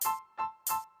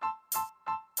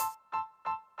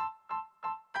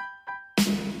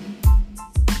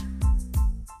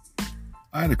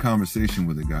I had a conversation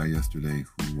with a guy yesterday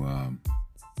who,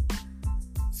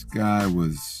 this guy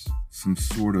was some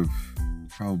sort of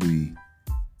probably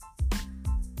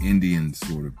Indian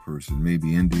sort of person,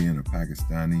 maybe Indian or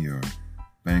Pakistani or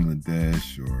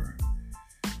Bangladesh or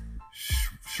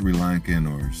Sri Lankan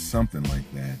or something like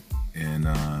that. And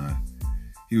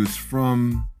he was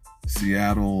from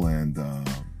Seattle and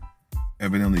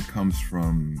evidently comes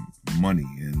from money.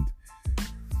 And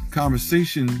the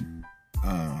conversation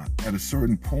at a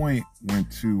certain point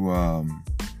went to, I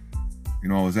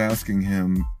was asking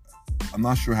him, I'm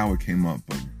not sure how it came up,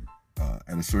 but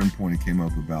at a certain point it came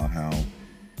up about how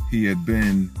he had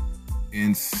been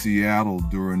in Seattle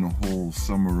during the whole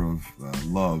summer of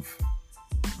love,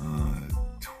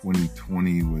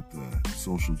 2020 with the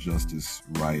social justice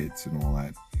riots and all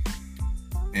that.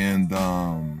 And,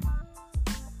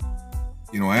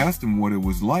 I asked him what it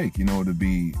was like, to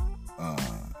be,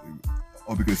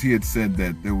 because he had said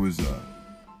that there was a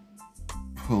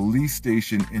police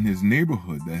station in his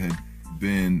neighborhood that had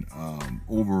been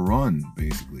overrun,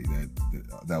 basically,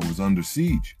 that was under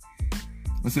siege.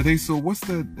 I said, hey, so what's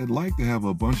that like to have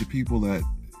a bunch of people that,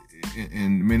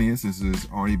 in many instances,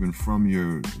 aren't even from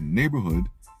your neighborhood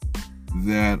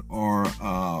that are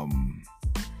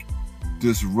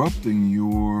disrupting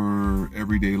your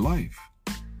everyday life?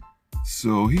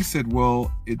 So he said,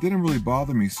 well, it didn't really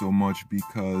bother me so much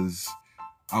because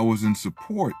I was in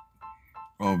support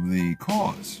of the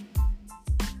cause.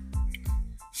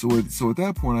 So at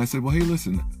that point, I said, well, hey,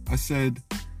 listen, I said,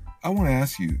 I want to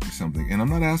ask you something. And I'm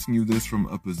not asking you this from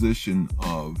a position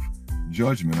of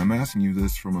judgment. I'm asking you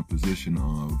this from a position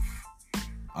of,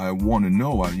 I want to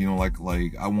know,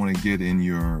 like I want to get in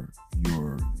your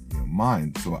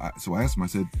mind. So I asked him, I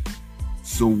said,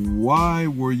 so why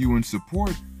were you in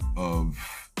support of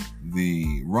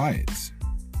the riots?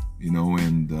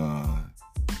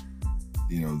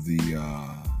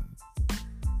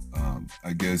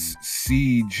 I guess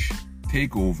siege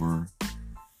takeover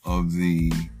of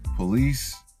the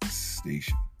police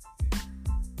station.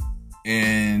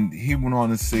 And he went on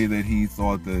to say that he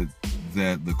thought that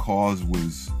the cause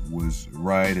was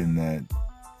right, and that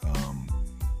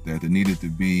there needed to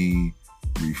be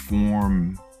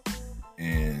reform,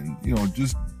 and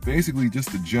just basically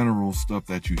just the general stuff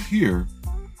that you hear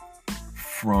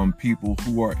from people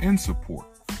who are in support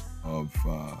of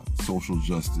social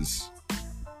justice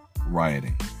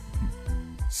rioting.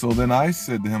 So then I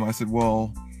said to him, I said,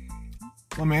 well,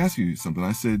 let me ask you something.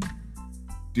 I said,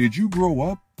 did you grow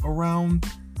up around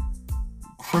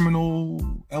criminal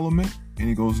element? And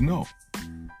he goes, no.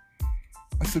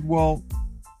 I said,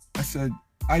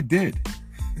 I did.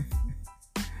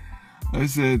 I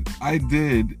said, I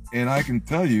did, and I can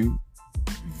tell you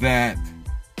that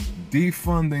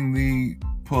defunding the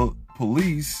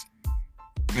police,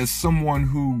 as someone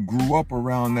who grew up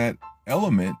around that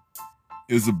element,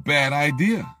 is a bad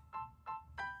idea.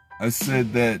 I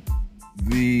said that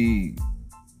the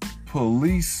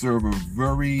police serve a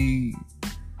very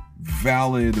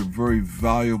valid, a very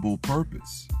valuable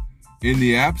purpose. In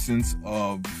the absence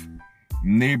of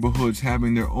neighborhoods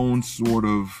having their own sort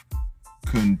of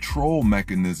control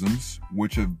mechanisms,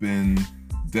 which have been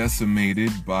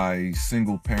decimated by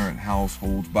single-parent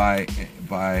households, by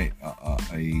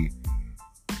a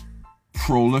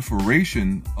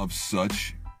proliferation of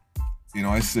such,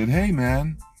 I said, hey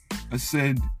man, I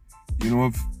said,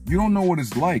 if you don't know what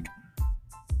it's like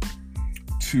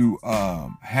to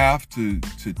have to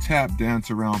tap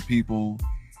dance around people,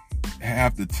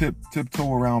 have to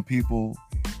tiptoe around people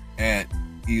at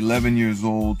 11 years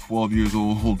old, 12 years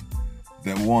old,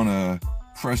 that want to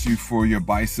press you for your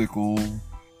bicycle,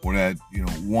 or that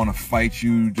want to fight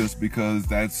you just because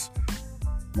that's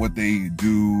what they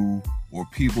do, or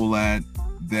people that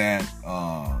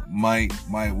might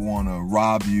want to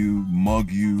rob you, mug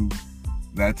you,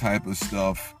 that type of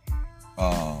stuff.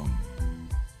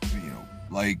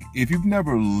 Like if you've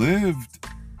never lived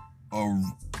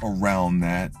around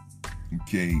that,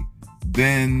 okay,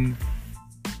 then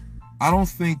I don't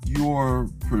think your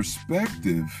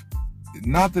perspective,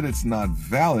 not that it's not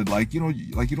valid, like you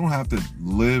don't have to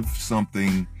live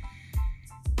something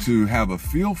to have a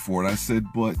feel for it. I said,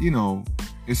 but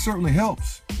it certainly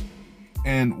helps.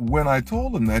 And when I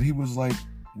told him that, he was like,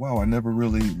 wow, I never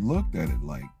really looked at it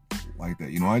like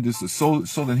that. I just, so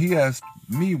then he asked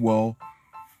me, well,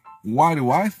 why do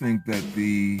I think that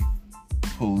the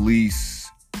police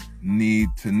need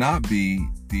to not be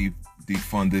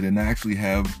defunded and actually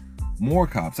have more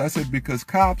cops? I said, because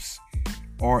cops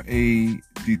are a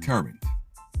deterrent.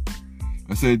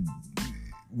 I said,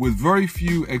 with very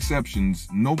few exceptions,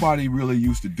 nobody really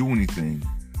used to do anything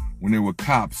when there were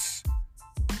cops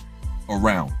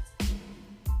around.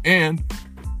 And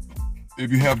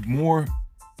if you have more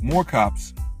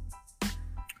cops,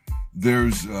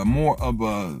 there's more of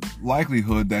a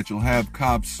likelihood that you'll have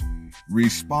cops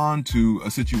respond to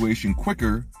a situation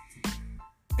quicker,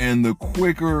 and the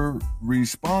quicker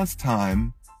response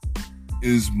time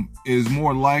is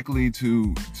more likely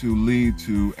to lead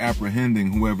to apprehending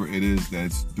whoever it is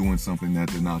that's doing something that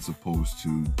they're not supposed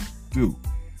to do.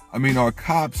 I mean, are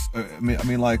cops?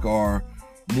 Are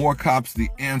more cops the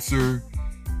answer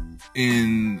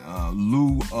in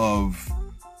lieu of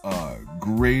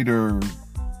greater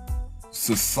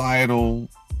societal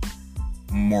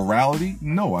morality?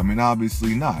 No, I mean,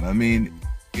 obviously not. I mean,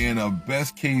 in a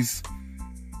best case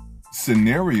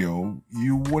scenario,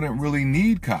 you wouldn't really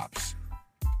need cops,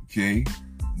 okay?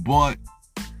 But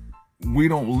we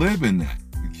don't live in that,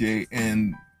 okay?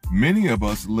 And many of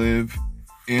us live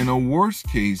in a worst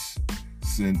case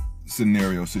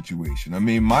scenario situation. I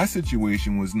mean, my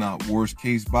situation was not worst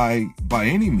case by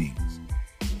any means,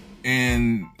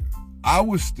 and I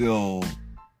was still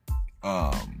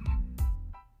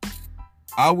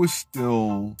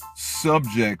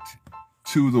subject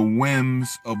to the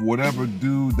whims of whatever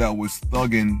dude that was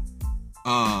thugging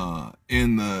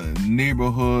in the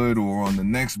neighborhood, or on the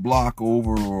next block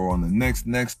over, or on the next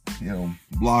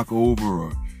block over,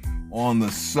 or on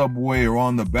the subway, or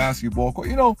on the basketball court.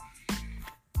 I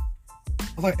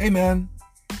was like, hey man,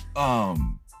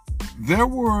 there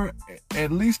were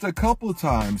at least a couple of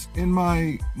times in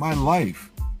my life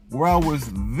where I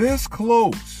was this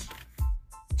close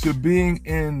to being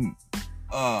in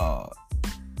a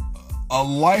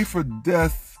life or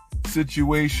death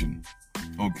situation,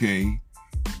 okay,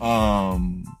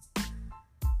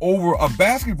 over a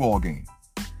basketball game.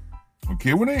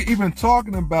 Okay, we're not even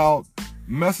talking about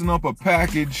messing up a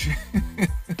package.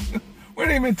 We're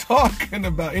not even talking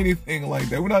about anything like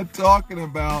that. We're not talking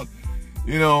about,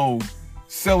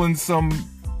 selling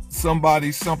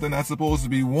somebody something that's supposed to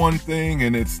be one thing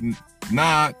and it's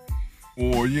not,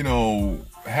 or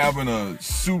having a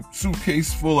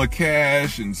suitcase full of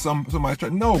cash and somebody's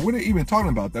trying. No, we're not even talking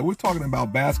about that. We're talking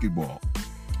about basketball,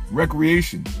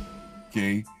 recreation,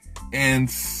 okay? And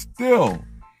still,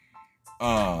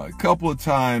 a couple of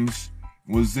times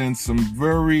was in some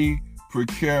very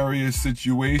precarious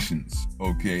situations,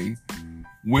 okay,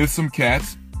 with some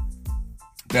cats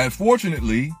that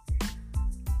fortunately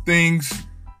things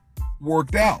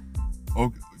worked out.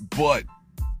 Okay, but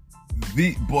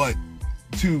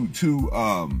to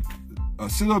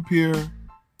sit up here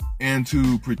and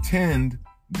to pretend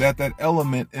that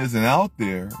element isn't out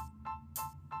there,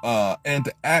 and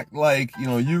to act like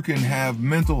you can have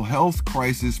mental health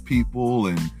crisis people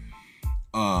and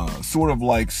sort of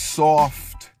like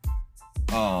soft,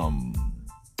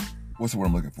 what's the word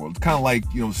I'm looking for? It's kind of like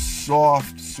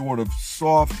soft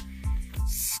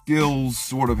skills,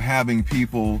 sort of having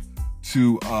people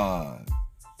to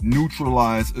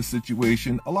neutralize a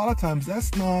situation. A lot of times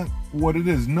that's not what it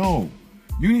is. No,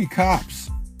 you need cops.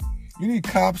 You need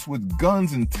cops with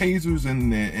guns and tasers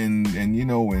and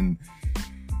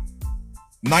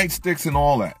nightsticks and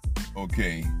all that.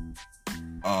 Okay,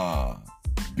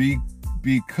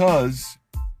 because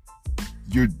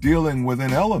you're dealing with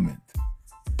an element,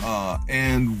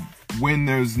 and when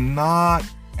there's not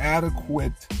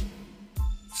adequate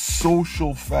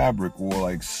social fabric or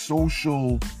like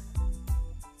social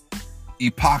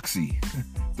epoxy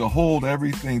to hold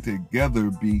everything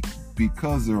together,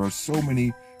 because there are so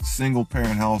many single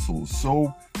parent households,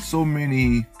 so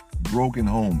many broken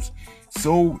homes,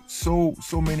 so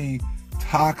many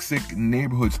toxic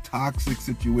neighborhoods, toxic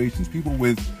situations, people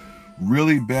with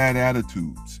really bad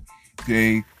attitudes,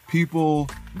 okay, people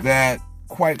that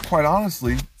quite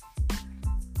honestly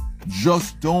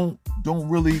just don't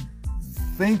really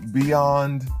think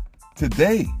beyond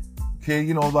today.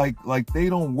 Okay, like they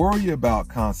don't worry about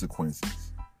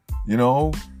consequences. They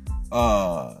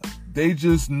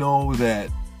just know that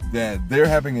they're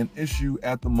having an issue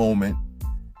at the moment,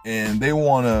 and they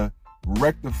want to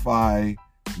rectify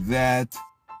that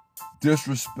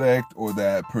disrespect or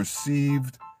that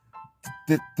perceived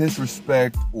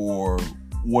disrespect, or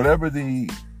whatever the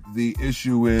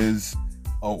issue is.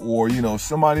 Or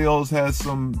somebody else has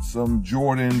some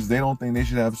Jordans. They don't think they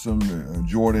should have some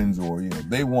Jordans, or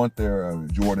they want their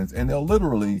Jordans, and they'll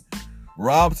literally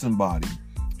rob somebody,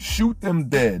 shoot them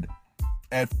dead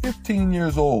at 15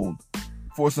 years old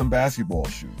for some basketball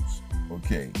shoes.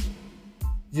 Okay,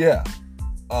 yeah,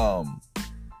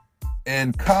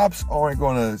 and cops aren't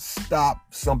going to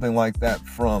stop something like that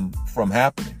from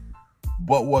happening.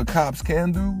 But what cops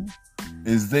can do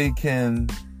is they can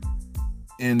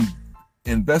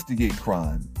investigate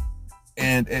crime,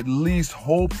 and at least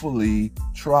hopefully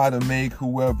try to make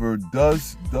whoever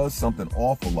does something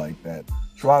awful like that,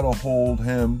 try to hold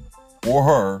him or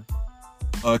her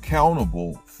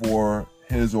accountable for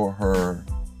his or her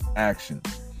actions.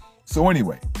 So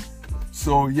anyway,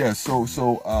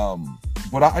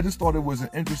 but I just thought it was an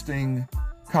interesting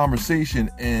conversation,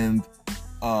 and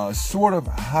sort of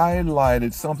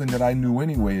highlighted something that I knew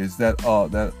anyway, is that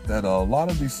that a lot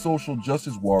of these social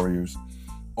justice warriors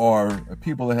are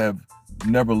people that have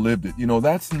never lived it. You know,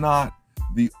 that's not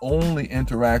the only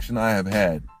interaction I have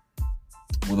had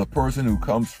with a person who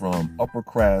comes from upper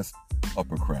crust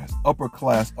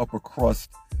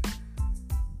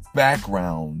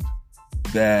background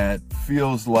that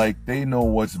feels like they know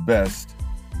what's best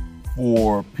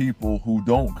for people who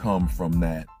don't come from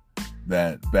that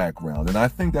background. And I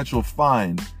think that you'll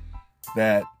find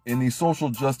that in these social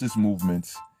justice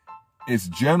movements, it's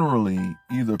generally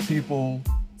either people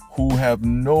who have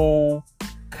no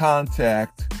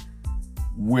contact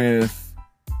with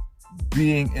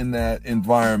being in that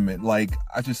environment, like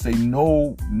I should say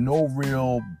no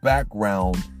real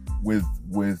background with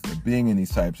being in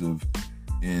these types of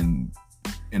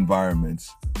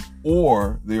environments,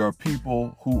 or there are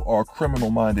people who are criminal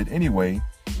minded anyway,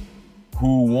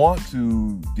 who want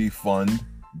to defund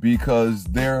because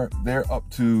they're up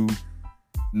to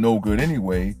no good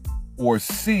anyway, or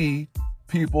see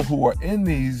people who are in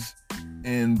these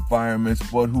environments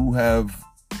but who have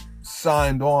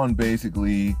signed on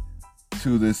basically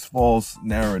to this false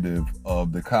narrative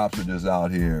of the cops are just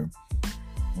out here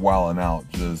wilding out,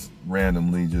 just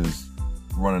randomly just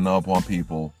running up on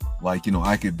people. Like, you know,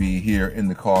 I could be here in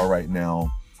the car right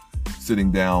now,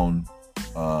 sitting down,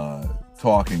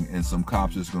 talking, and some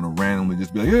cops just gonna randomly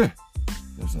just be like, yeah,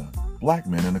 there's a black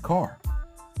man in the car,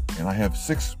 and I have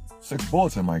six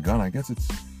bullets in my gun. I guess it's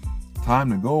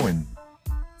time to go and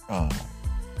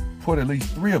put at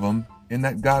least 3 of them in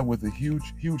that guy with the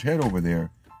huge head over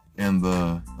there and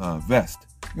the vest.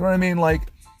 You know what I mean?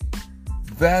 Like,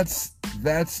 that's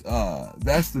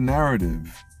the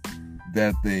narrative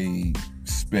that they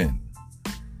spin.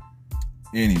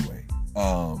 Anyway,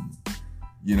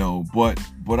 you know, but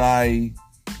I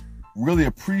really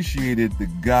appreciated the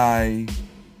guy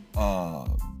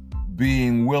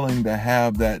being willing to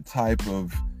have that type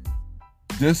of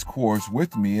discourse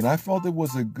with me, and I felt it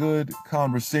was a good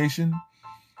conversation,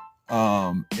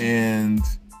 and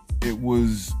it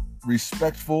was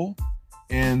respectful,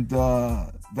 and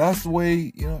that's the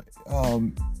way, you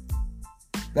know,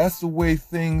 that's the way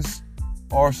things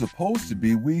are supposed to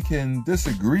be. We can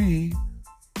disagree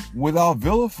without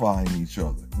vilifying each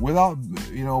other, without,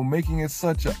 you know, making it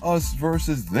such a us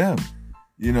versus them,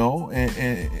 you know,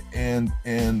 and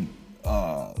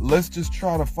let's just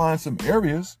try to find some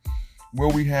areas where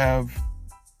we have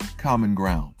common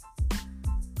ground.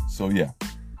 So yeah,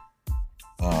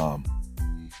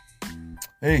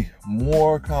 hey,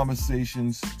 more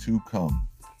conversations to come.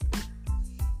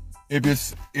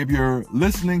 If you're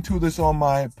listening to this on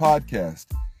my podcast,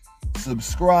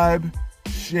 subscribe,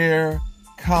 share,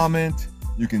 comment.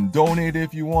 You can donate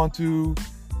if you want to.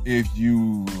 If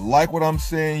you like what I'm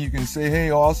saying, you can say,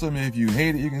 hey, awesome. If you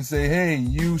hate it, you can say, hey,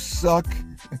 you suck.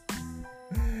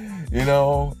 You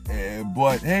know,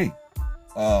 but hey,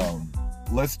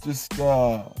 let's just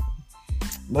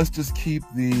keep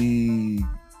the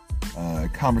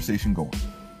conversation going.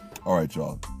 All right,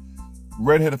 y'all.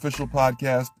 Redhead Official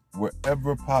Podcast,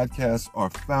 wherever podcasts are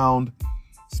found: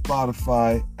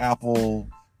 Spotify, Apple,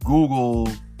 Google,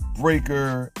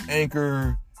 Breaker,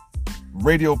 Anchor,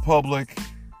 Radio Public,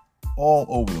 all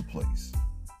over the place.